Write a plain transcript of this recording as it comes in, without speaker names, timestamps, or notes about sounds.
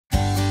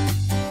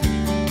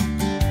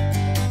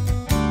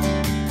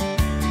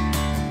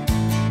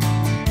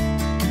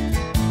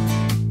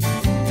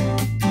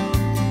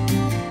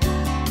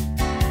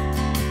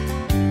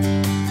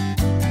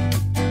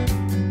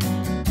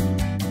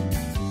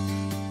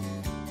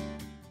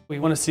We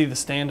want to see the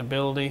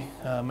standability,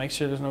 make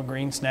sure there's no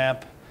green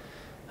snap,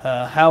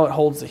 how it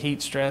holds the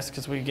heat stress,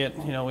 because we get,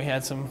 we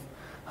had some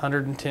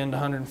 110 to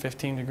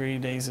 115 degree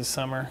days this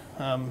summer.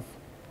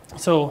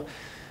 So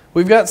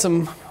we've got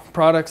some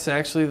products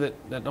actually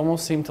that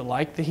almost seem to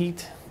like the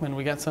heat, and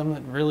we got some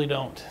that really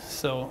don't.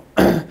 So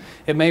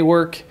it may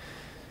work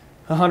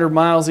 100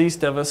 miles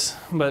east of us,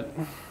 but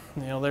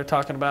they're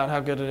talking about how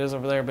good it is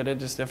over there, but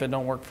if it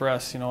don't work for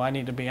us, I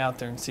need to be out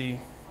there and see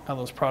how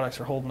those products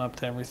are holding up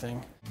to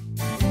everything.